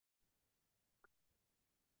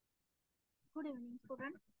Good evening,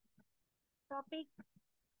 student. Topic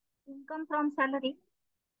income from salary.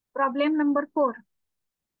 Problem number 4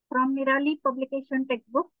 from Nirali publication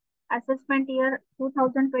textbook. Assessment year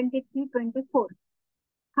 2023-24.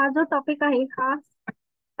 हा जो topic आहे हा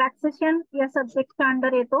taxation या सब्जेक्टच्या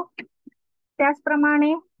under येतो.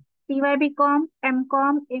 त्याचप्रमाणे TY BCom,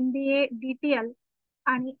 MCom, MBA, DTL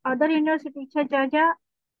आणि अदर युनिव्हर्सिटीच्या ज्या ज्या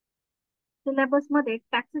सिलेबस मध्ये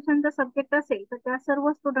टॅक्सेशनचा सब्जेक्ट असेल तर त्या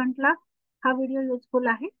सर्व स्टुडंटला हा व्हिडिओ युजफुल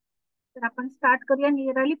आहे. तर आपण स्टार्ट करूया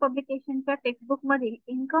निराली पब्लिकेशनच्या टेक्स्टबुक मधील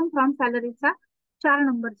इन्कम फ्रॉम सॅलरीचा 4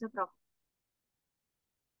 नंबरचा प्रॉब्लेम.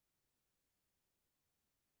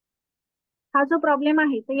 हा जो प्रॉब्लेम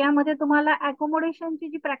आहे तर यामध्ये तुम्हाला अकोमोडेशनची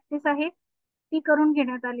जी प्रॅक्टिस आहे ती करून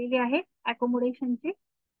घेण्यात आलेली आहे. अकोमोडेशनची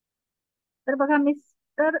तर बघा,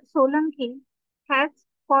 mister Solanki has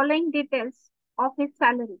following details of his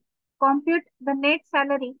salary. Compute the net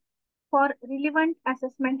salary for relevant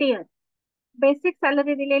assessment year. Basic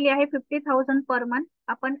salary दिलेली आहे 50,000 पर मंथ.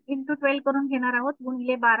 आपण इंटू 12 करून घेणार आहोत,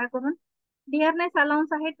 गुणिले 12 करून. डिअरनेस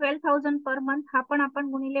अलाउन्स आहे 12,000 पर मंथ. हा पण आपण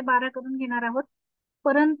गुणिले 12 करून घेणार आहोत.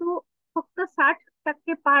 परंतु फक्त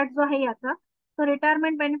 60% पार्ट जो आहे याचा तो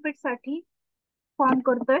रिटायरमेंट बेनिफिट साठी फॉर्म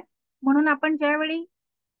करतोय. म्हणून आपण ज्यावेळी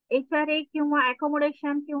HRA किंवा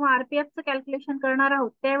अकोमोडेशन किंवा RPFचं कॅल्क्युलेशन करणार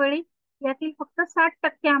आहोत त्यावेळी यातील फक्त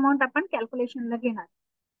 60% अमाऊंट आपण कॅल्क्युलेशनला घेणार.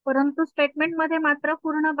 परंतु स्टेटमेंट मध्ये मात्र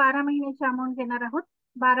पूर्ण 12 महिन्याची अमाऊंट घेणार आहोत,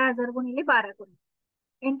 12,000 गुणिले 12 करून.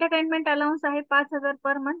 एंटरटेनमेंट अलाउन्स आहे 5,000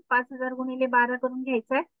 पर मंथ. 5,000 गुणिले 12 करून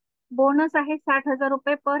घ्यायचा आहे. बोनस आहे 60,000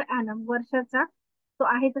 रुपये पर ॲनम वर्षाचा, तो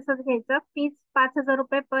आहे तसंच घ्यायचा. फीज 5,000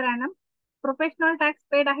 रुपये per annum. Professional tax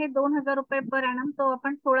paid आहे 2,000 रुपये पर ॲनम, तो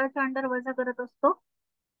आपण 16च्या अंडर वजा करत असतो.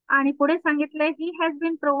 आणि पुढे सांगितलंय he has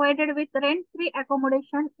bin provided with rent free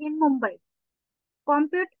accommodation in Mumbai.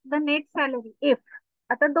 Compute the net salary if.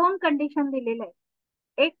 आता दोन कंडिशन दिलेले आहे.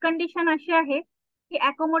 एक कंडिशन अशी आहे की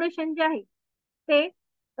अकोमोडेशन जे आहे ते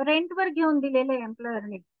रेंटवर घेऊन दिलेले आहे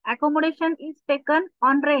एम्प्लॉयरने. Accommodation is taken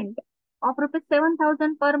on rent of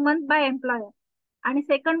 ₹7,000 per month by employer. आणि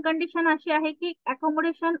सेकंड कंडिशन अशी आहे की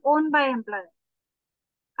अकोमोडेशन ओन बाय एम्प्लॉयर.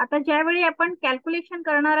 आता ज्यावेळी आपण कॅल्क्युलेशन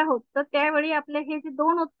करणार आहोत तर त्यावेळी आपले हे जे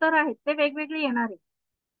दोन उत्तर आहेत ते वेगवेगळे येणार आहे.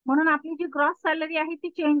 म्हणून आपली जी ग्रॉस सॅलरी आहे ती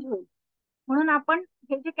चेंज होईल. म्हणून आपण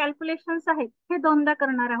हे जे कॅल्क्युलेशन्स आहेत हे दोनदा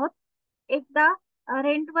करणार आहोत. एकदा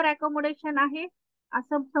रेंटवर अकोमोडेशन आहे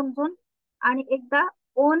असं समजून, आणि एकदा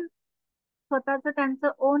ओन, स्वतःच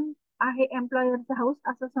त्यांचं ओन आहे एम्प्लॉयरचं हाऊस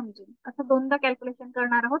असं समजून, असं दोनदा कॅल्क्युलेशन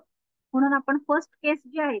करणार आहोत. म्हणून आपण फर्स्ट केस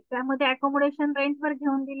जी आहे त्यामध्ये अकोमोडेशन रेंटवर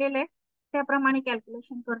घेऊन दिलेलं आहे त्याप्रमाणे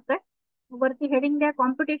कॅल्क्युलेशन करतोय. वरती हेडिंग द्या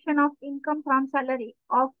computation of income from salary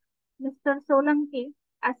of mister Solanki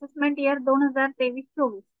assessment year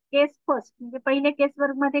 2023-24. Case first म्हणजे पहिले केस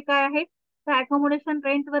वर्ग मध्ये काय आहे तर अकोमोडेशन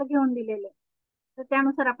रेंटवर घेऊन दिलेले, तर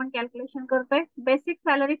त्यानुसार आपण कॅल्क्युलेशन करतोय. बेसिक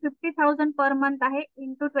सॅलरी 50,000 पर मंथ आहे,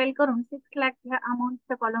 इंटू 12 करून 6 लाख ह्या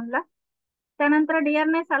अमाऊंटच्या कॉलमला. त्यानंतर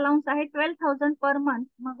डिअरनेस अलाउन्स आहे 12,000 पर मंथ,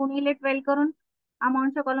 मग गुणिले 12 करून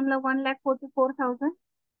अमाऊंटच्या कॉलमला 1,44,000.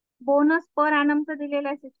 बोनस पर ॲनमचं दिलेलं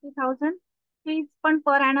आहे 60,000. फीज पण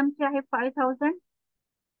पर ॲनमची आहे 5,000.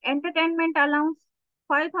 एंटरटेनमेंट अलाउन्स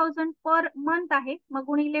 5,000 पर मंथ आहे, मग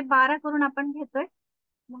गुणिले 12 करून आपण घेतोय.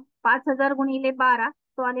 मग 5,000 गुणिले 12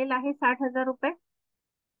 तो आलेला आहे 60,000 रुपये.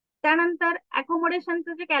 त्यानंतर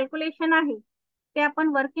अकोमोडेशनचं जे कॅल्क्युलेशन आहे ते आपण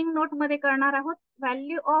वर्किंग नोट मध्ये करणार आहोत.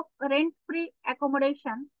 Value of rent free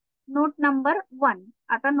accommodation note number 1.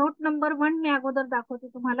 आता नोट नंबर 1 मी अगोदर दाखवते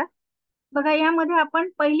तुम्हाला. बघा, यामध्ये आपण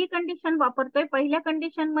पहिली कंडिशन वापरतोय. पहिल्या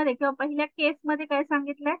कंडिशन मध्ये किंवा पहिल्या केस मध्ये काय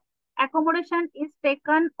सांगितलंय, accommodation is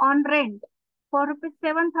taken on rent for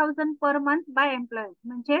 ₹7,000 per month by employer.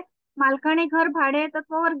 म्हणजे मालकाने घर भाडे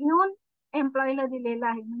तत्वावर घेऊन एम्प्लॉयला दिलेलं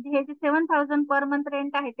आहे. म्हणजे हे जे 7,000 पर मंथ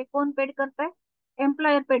रेंट आहे ते कोण पेड करताय,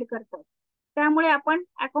 एम्प्लॉयर पेड करताय. त्यामुळे आपण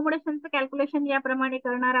अकोमोडेशनचं कॅल्क्युलेशन याप्रमाणे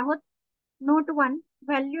करणार आहोत. Note 1,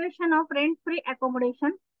 valuation of rent free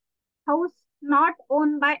accommodation house not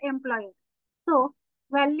own by employer. So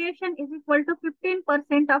valuation is equal to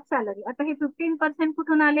 15% of salary. आता हे 15%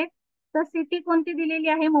 कुठून आले तर सिटी कोणती दिलेली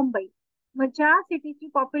आहे, मुंबई. मग ज्या सिटीची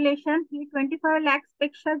पॉप्युलेशन ही 25 lakhs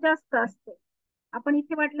पेक्षा जास्त असते, आपण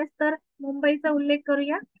इथे वाटलंच तर मुंबईचा उल्लेख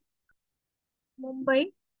करूया. Mumbai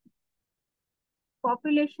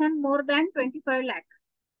population more than 25 lakh.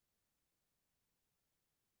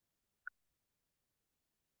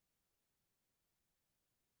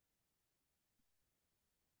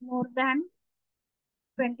 More than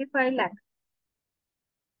 25 lakh.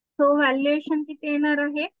 So valuation किती येणार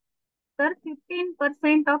आहे तर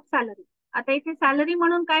 15% ऑफ सॅलरी. आता इथे सॅलरी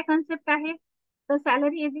म्हणून काय कन्सेप्ट आहे तर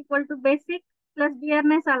salary is equal to basic plus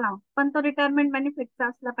डिअरनेस allowance, पण तो रिटायरमेंट बेनिफिटचा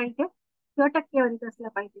असला पाहिजे. किंवा टक्केवारीत असला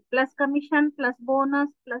पाहिजे, plus commission plus bonus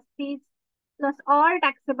plus fees plus all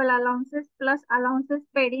taxable allowances plus allowances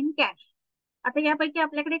paid in cash. आता यापैकी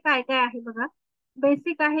आपल्याकडे काय काय आहे बघा.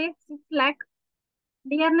 बेसिक आहे 6 लाख,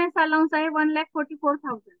 डिअरनेस अलाउन्स आहे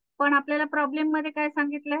 1,44,000. पण आपल्याला प्रॉब्लेम मध्ये काय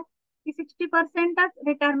सांगितलंय की 60%च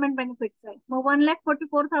रिटायरमेंट बेनिफिट्स आहे. मग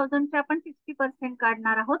 1,44,000चे आपण 60%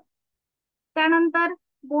 काढणार आहोत. त्यानंतर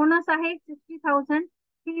बोनस आहे 60,000,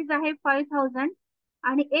 फीज आहे 5,000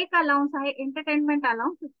 आणि एक अलाउन्स आहे एंटरटेनमेंट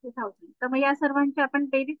अलाउन्स 60,000. तर मग या सर्वांची आपण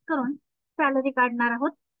बेरीज करून सॅलरी काढणार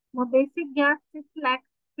आहोत. मग बेसिक घ्या 6 लाख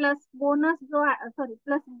प्लस बोनस जो सॉरी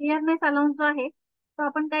प्लस डिअरनेस अलाउन्स जो आहे तो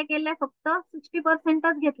आपण काय केलाय फक्त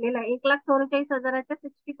 60%च घेतलेला आहे. 1,44,000च्या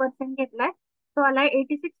 60% घेतलाय, तो आलाय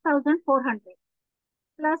 86,400.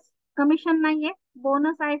 प्लस कमिशन नाहीये,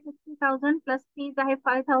 बोनस आहे 60,000 प्लस फीज आहे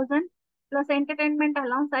 5,000 प्लस एंटरटेनमेंट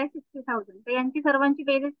अलाउन्स आहे 60,000. तर यांची सर्वांची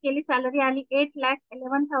बेरीज केली, सॅलरी आली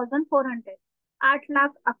 8,11,400,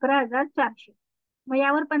 8,11,400. मग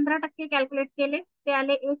यावर 15% कॅल्क्युलेट केले, ते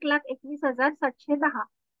आले 1,21,710,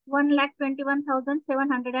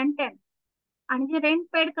 1,21,710. आणि जे रेंट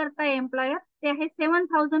पेड करताय एम्प्लॉयर ते आहे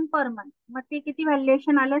 7,000 पर मंथ. मग ते किती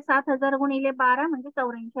व्हॅल्युएशन आले, 7,000 गुणिले 12 म्हणजे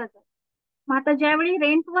 84,000. मग आता ज्यावेळी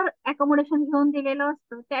रेंटवर अकोमोडेशन घेऊन दिलेलं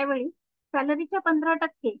असतं त्यावेळी सॅलरीच्या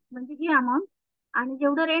 15% म्हणजे ही अमाऊंट आणि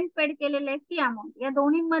जेवढं रेंट पेड केलेलं आहे ती अमाऊंट, या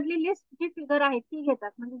दोन्ही मधली लिस्ट जी फिगर आहे ती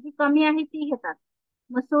घेतात, म्हणजे जी कमी आहे ती घेतात.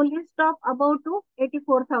 मग so list of about to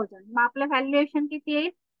 84,000. मग आपलं व्हॅल्युएशन किती येईल,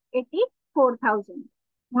 84,000.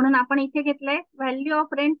 म्हणून आपण इथे घेतलंय value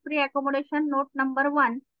of rent free accommodation note number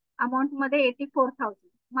 1 amount मध्ये 84,000.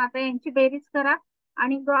 मग आता यांची बेरीज करा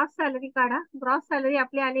आणि ग्रॉस सॅलरी काढा. ग्रॉस सॅलरी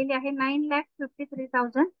आपली आलेली आहे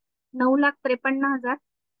 9,53,000, 9,53,000.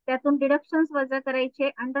 त्यातून डिडक्शन्स वजा करायचे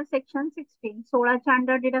अंडर सेक्शन 16, 16च्या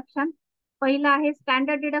अंडर डिडक्शन. पहिलं आहे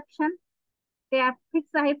स्टँडर्ड डिडक्शन, ते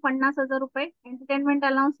फिक्स आहे 50,000 रुपये. एंटरटेनमेंट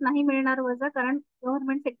अलाउन्स नाही मिळणार वजा, कारण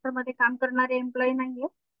गव्हर्नमेंट सेक्टरमध्ये काम करणारे एम्प्लॉई नाहीये.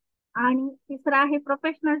 आणि तिसरा आहे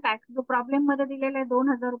प्रोफेशनल टॅक्स, जो प्रॉब्लेम मध्ये दिलेला आहे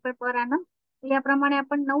 2,000 रुपये पर ॲनम. याप्रमाणे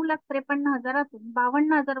आपण 9,53,000तून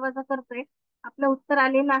 52,000 वजा करतोय. आपलं उत्तर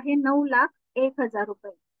आलेलं आहे 9,01,000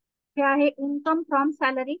 रुपये. हे आहे इन्कम फ्रॉम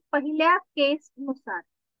सॅलरी पहिल्या केस नुसार.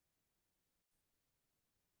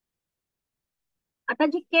 आता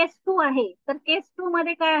जी केस 2 आहे, तर केस 2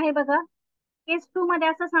 मध्ये काय आहे बघा. केस 2 मध्ये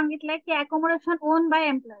असं सांगितलंय की अकोमोडेशन ओन बाय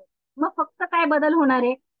एम्प्लॉयर. मग फक्त काय बदल होणार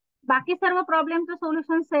आहे, बाकी सर्व प्रॉब्लेमचं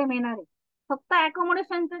सोल्युशन सेम येणार आहे. फक्त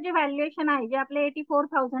अकोमोडेशनचं जे व्हॅल्युएशन आहे, जे आपले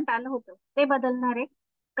 84,000 आलं होतं ते बदलणार आहे.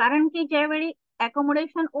 कारण की ज्यावेळी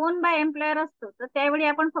अकोमोडेशन ओन बाय एम्प्लॉयर असतं तर त्यावेळी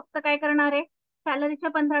आपण फक्त काय करणार आहे, सॅलरीच्या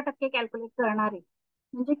 15% कॅल्क्युलेट करणार आहे.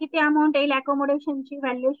 म्हणजे किती अमाऊंट येईल अकोमोडेशनची,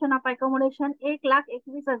 व्हॅल्युएशन ऑफ अकोमोडेशन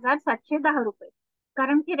 1,21,710 रुपये.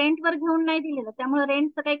 कारण की रेंटवर घेऊन नाही दिलेलं त्यामुळे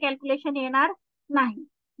रेंटचं काही कॅल्क्युलेशन येणार नाही.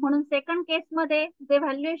 म्हणून सेकंड केस मध्ये जे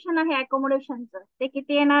व्हॅल्युएशन आहे अकोमोडेशनचं ते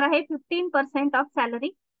किती येणार आहे, 15% ऑफ सॅलरी,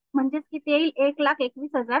 म्हणजेच किती येईल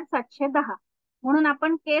 1,21,710. म्हणून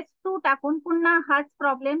आपण केस 2 टाकून पुन्हा हाच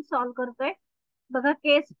प्रॉब्लेम सॉल्व्ह करतोय. बघा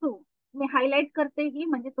केस 2 मी हायलाइट करते ही,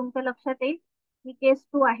 म्हणजे तुमच्या लक्षात येईल ही केस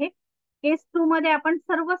 2 आहे. केस 2 मध्ये आपण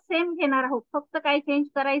सर्व सेम घेणार आहोत, फक्त काय चेंज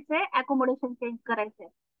करायचंय, अकोमोडेशन चेंज करायचंय.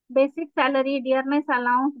 Basic salary, डिअरनेस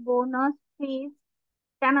allowance, bonus, fees,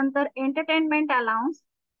 त्यानंतर एंटरटेनमेंट अलाउन्स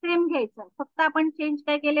सेम घ्यायचं. फक्त आपण चेंज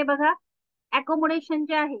काय केले बघा, अकोमोडेशन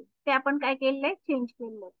जे आहे ते आपण काय केलंय, चेंज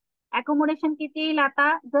केलंय. अकोमोडेशन किती येईल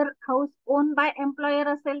आता, जर हाऊस ओन बाय एम्प्लॉयर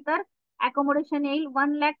असेल तर अकोमोडेशन येईल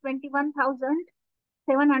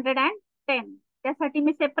 1,21,710. त्यासाठी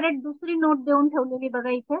मी सेपरेट दुसरी नोट देऊन ठेवलेली बघा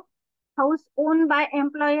इथे, house own by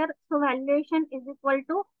employer, so valuation is equal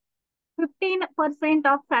to 15%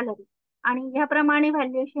 of salary. आणि ह्याप्रमाणे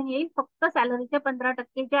व्हॅल्युएशन येईल, फक्त सॅलरीचे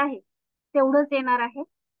 15% जे आहे तेवढंच येणार आहे.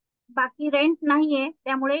 बाकी रेंट नाहीये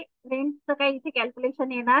त्यामुळे रेंटचं काही इथे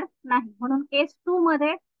कॅल्क्युलेशन येणार नाही. म्हणून केस 2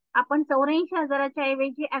 मध्ये आपण 84,000च्या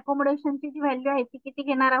ऐवजी अकोमोडेशनची जी व्हॅल्यू आहे ती किती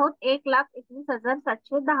घेणार आहोत,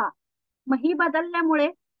 1,21,710. मग ही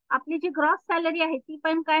बदलल्यामुळे आपली जी ग्रॉस सॅलरी आहे ती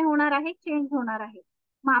पण काय होणार आहे, चेंज होणार आहे.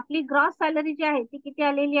 मग आपली ग्रॉस सॅलरी जी आहे ती किती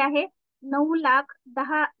आलेली आहे,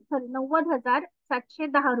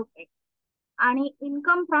 90,710 रुपये. आणि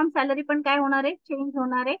इन्कम फ्रॉम सॅलरी पण काय होणार आहे, चेंज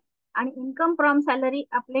होणार आहे. आणि इन्कम फ्रॉम सॅलरी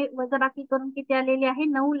आपले वजाबाकी करून किती आलेली आहे,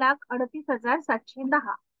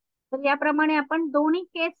 9,38,710. तर याप्रमाणे आपण दोन्ही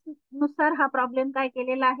केस नुसार हा प्रॉब्लेम काय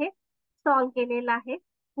केलेला आहे, सॉल्व्ह केलेला आहे.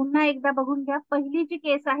 पुन्हा एकदा बघून घ्या, पहिली जी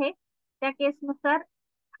केस आहे त्या केसनुसार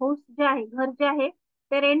हाऊस जे आहे, घर जे आहे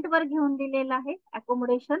ते रेंटवर घेऊन दिलेलं आहे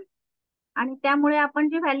अकोमोडेशन. आणि त्यामुळे आपण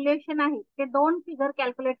जे व्हॅल्युएशन आहे ते दोन फिगर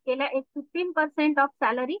कॅल्क्युलेट केल्या, एक 15% ऑफ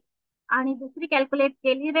सॅलरी आणि दुसरी कॅल्क्युलेट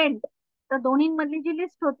केली रेंट. तर दोन्हींमधली जी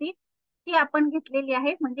लिस्ट होती ती आपण घेतलेली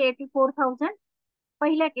आहे, म्हणजे 84,000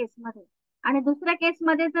 पहिल्या केसमध्ये. आणि दुसऱ्या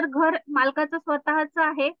केसमध्ये जर घर मालकाचं स्वतःचं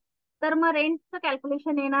आहे तर मग रेंटचं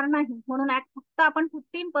कॅल्क्युलेशन येणार नाही, म्हणून फक्त आपण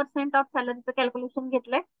 15% ऑफ सॅलरीचं कॅल्क्युलेशन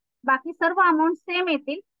घेतलंय. बाकी सर्व अमाऊंट सेम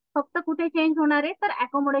येतील. फक्त कुठे चेंज होणार आहे तर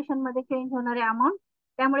अकोमोडेशन मध्ये चेंज होणारे अमाऊंट.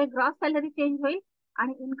 त्यामुळे ग्रॉस सॅलरी चेंज होईल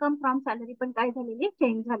आणि इन्कम फ्रॉम सॅलरी पण काय झालेली,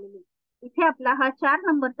 चेंज झालेली. इथे आपला हा 4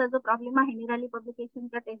 नंबरचा जो प्रॉब्लेम आहे निराली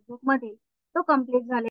पब्लिकेशनच्या टेक्स्टबुक मध्ये तो कम्प्लीट झालेला